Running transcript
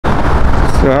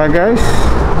So hi guys,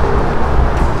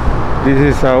 this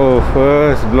is our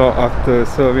first vlog after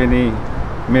so many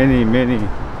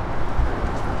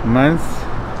months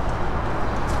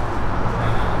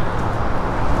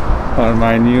on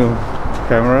my new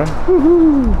camera.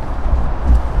 Woohoo!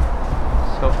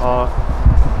 So off.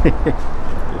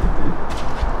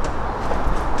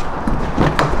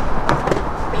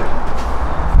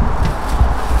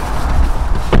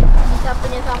 Siapa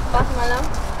punya sampah semalam?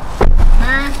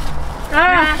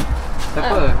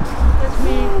 Siapa? That's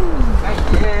me.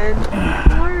 Ayen.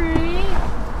 Sorry.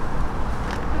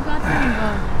 Forgotten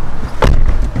about it.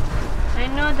 I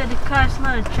know that the car is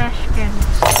not a trash can.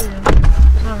 Still.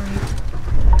 Sorry.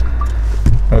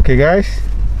 Okay guys,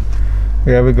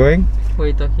 where are we going? Who are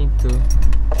you talking to?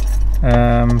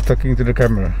 Talking to the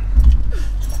camera.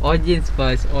 Audience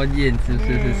first. Audience, supposed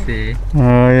to say.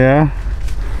 Oh yeah?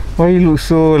 Why you look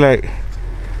so like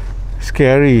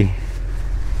scary?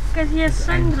 Because he has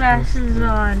sunglasses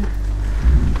on.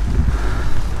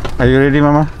 Are you ready,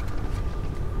 Mama?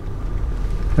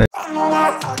 I know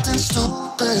I'm acting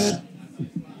stupid,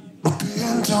 but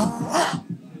being dumb,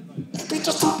 maybe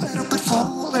just a little bit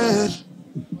foolish.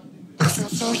 But I feel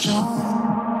so young.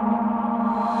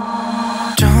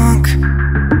 Drunk,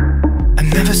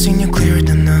 I've never seen you clearer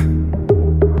than now.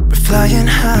 We're flying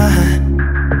high,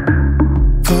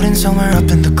 floating somewhere up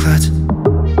in the clouds.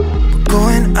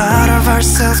 Going out of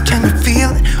ourselves, can you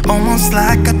feel it? Almost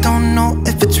like I don't know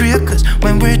if it's real. Cause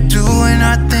when we're doing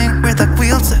our thing, we're like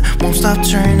wheels that won't stop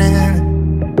turning.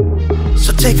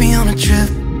 So take me on a trip,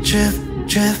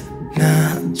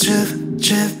 nah,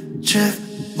 trip.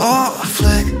 Oh,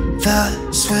 flick that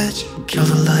switch, kill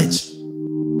the lights.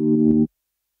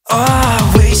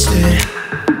 Oh, wasted.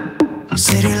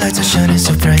 City lights are shining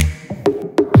so bright.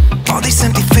 All these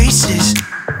empty faces,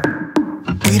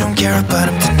 we don't care about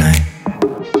them tonight.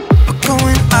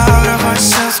 Going out of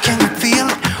ourselves, can you feel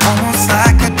it? Almost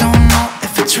like I don't know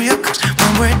if it's real. Cause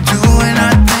when we're doing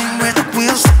our thing, we're the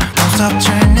wheels that won't stop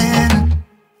turning.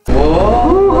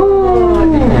 Whoa!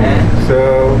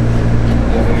 So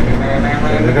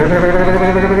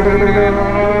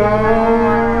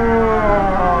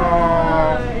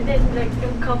And then like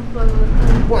a couple.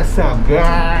 what's up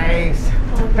guys?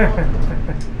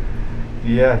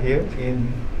 We are here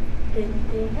in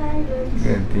Genting Highlands.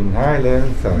 Genting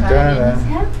Highlands, South Ryan China. is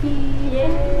happy. Yay!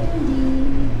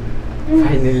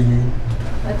 Finally.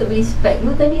 Patut beli spek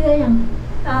lu tadi sayang.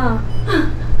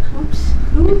 Oops.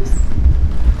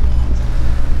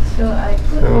 So I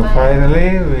put So my finally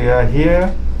we are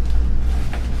here.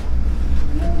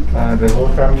 The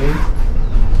whole family.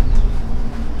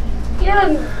 Yeah,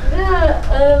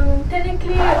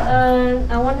 technically,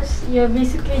 I want to. You're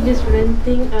basically just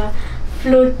renting a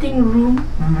floating room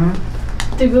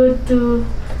to go to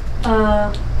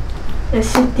a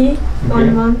city on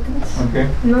the mountains. Okay.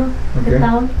 No, Okay. the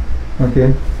town. Okay.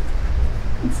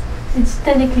 It's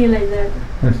technically like that.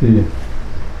 I see.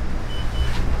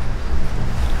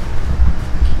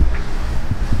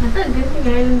 I thought Genting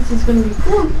Highlands is gonna be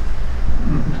cool.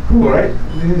 Cool, right?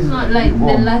 This is not like the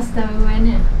warm. last time we went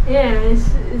in. Yeah,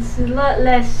 it's a lot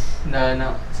less No.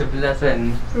 11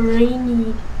 kan?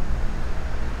 rainy.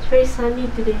 It's very sunny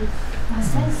today.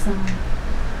 What's that sound?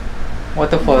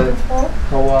 Waterfall.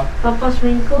 Bawah. Papa's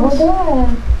wrinkles.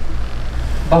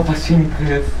 Bapa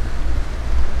swinkles.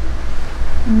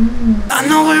 I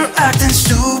know we're acting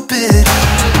stupid,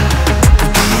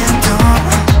 but being dumb,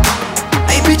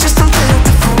 maybe just a little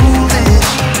bit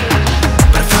foolish.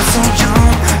 But I feel so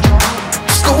young,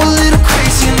 just go a little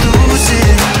crazy and lose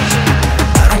it.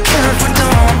 I don't care if we're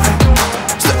dumb,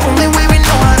 it's the only way we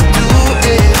know how to do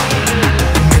it.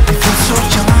 You make me feel so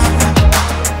young.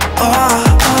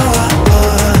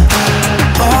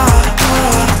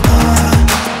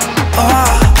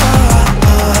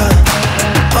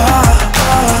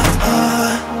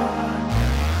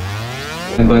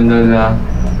 Gondola.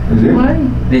 Is it? Why?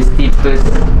 The steepest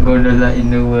gondola in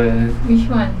the world. Which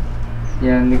one?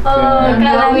 Yang dekat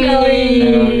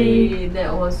Langkawi.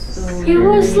 That was so It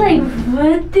was like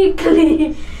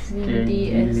vertically.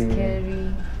 windy and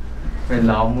scary.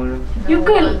 lama. You Now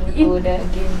could- I wanna go there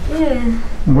again. Yeah.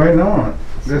 Why not?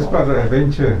 That's part of the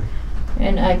adventure.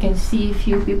 And I can see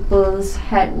few people's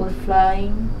hat were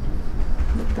flying.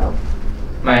 The top.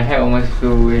 My hair almost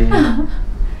flew away.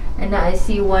 And I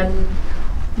see one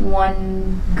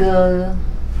girl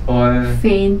All.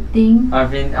 fainting. Oh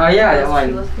yeah, that She one.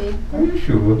 was fainting. Are you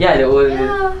sure? Yeah, the old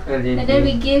Yeah. lady. And then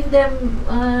we gave them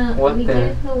we Water.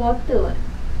 gave her water. What?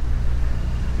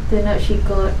 Turn out she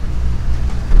got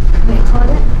what do you call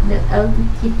it? The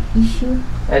altitude issue.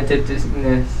 Attitude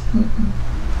sickness.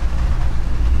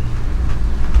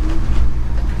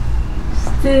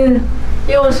 still,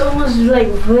 it was almost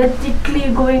like vertically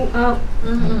going up.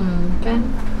 Kan?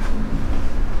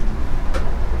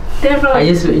 Then from I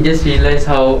just realised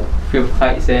how few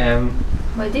heights I am.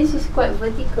 But this is quite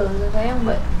vertical, sayang,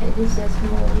 but at least there's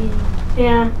more wind.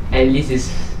 yeah, At least it's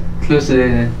close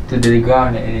to the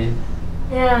ground.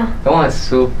 yeah. That one is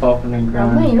so far from the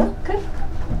ground. Ramai lah, kan?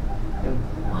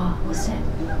 Wah, what's that?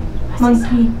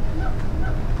 Monkey.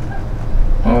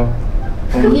 Oh.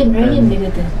 Ryan dia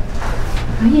kata.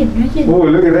 Ryan. Oh,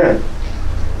 look at that.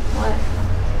 What?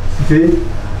 See?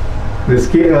 The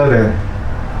scale there.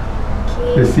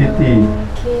 The city.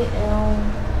 KL.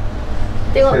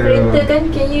 Tengok So- kereta kan,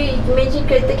 can you imagine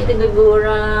kereta kita go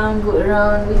around,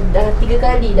 dah 3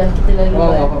 kali dah kita lagi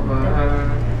buat.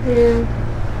 Yeah.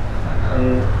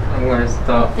 I'm gonna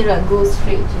stop. Kita nak go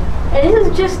straight je. And this is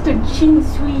just to Chin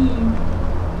Sui.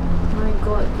 My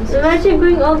god, this Imagine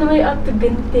going all the way up to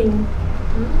Genting.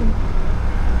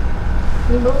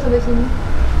 Ni baru sampai sini.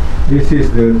 This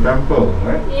is the temple,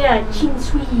 right? Yeah, Chin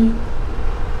Sui.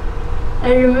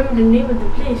 I remember the name of the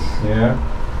place. Yeah.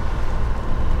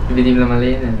 Jadi dalam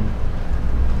Malay kan.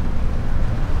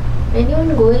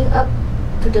 Anyone going up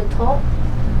to the top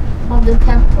of the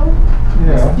temple?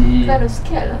 Yeah. Kind of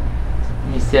scared lah.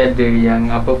 Mesti ada yang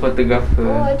apa fotografer.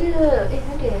 Oh ada.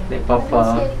 Ada. Like Papa. I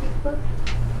don't see any people.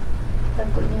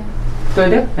 Takutnya. Tu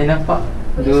ada? I nampak.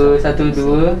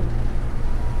 Oh,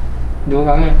 Dua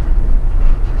orang kan?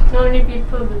 Not many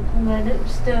people, but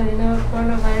still, you know,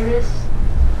 coronavirus.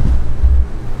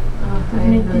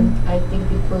 I think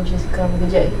people just come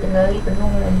kejap kita lari penuh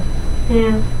kan.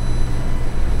 Yeah.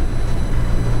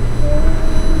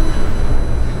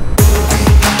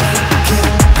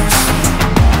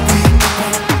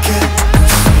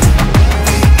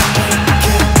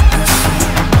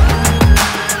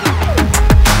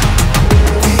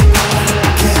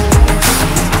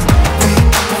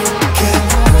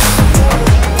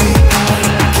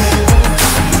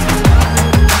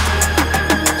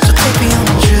 So take me on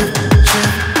a trip,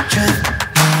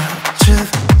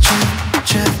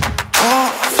 trip. Oh,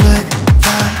 flick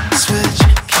that switch,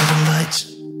 candle lights.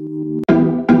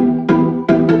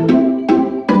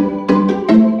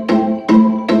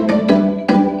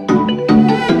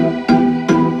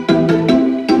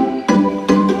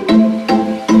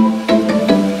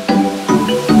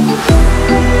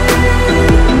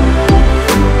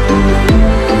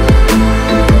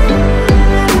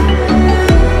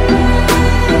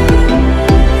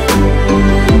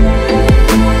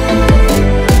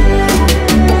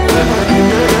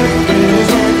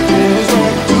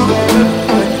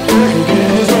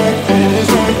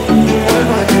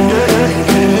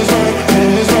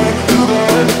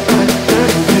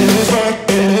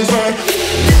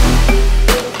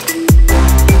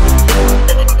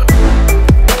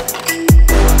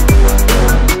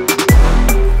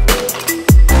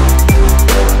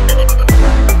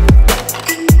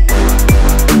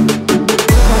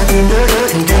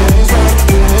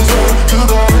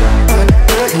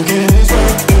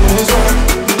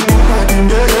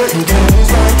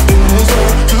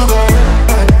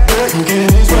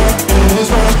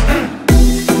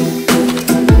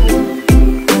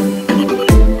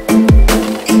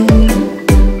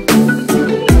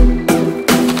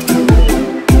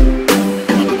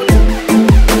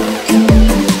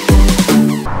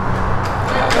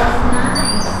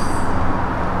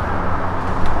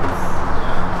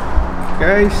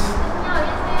 Guys,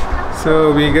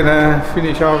 so we're gonna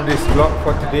finish off this vlog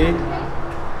for today.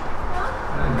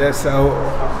 That's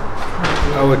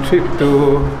our trip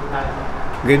to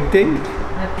Genting.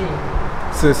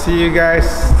 So see you guys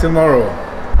tomorrow.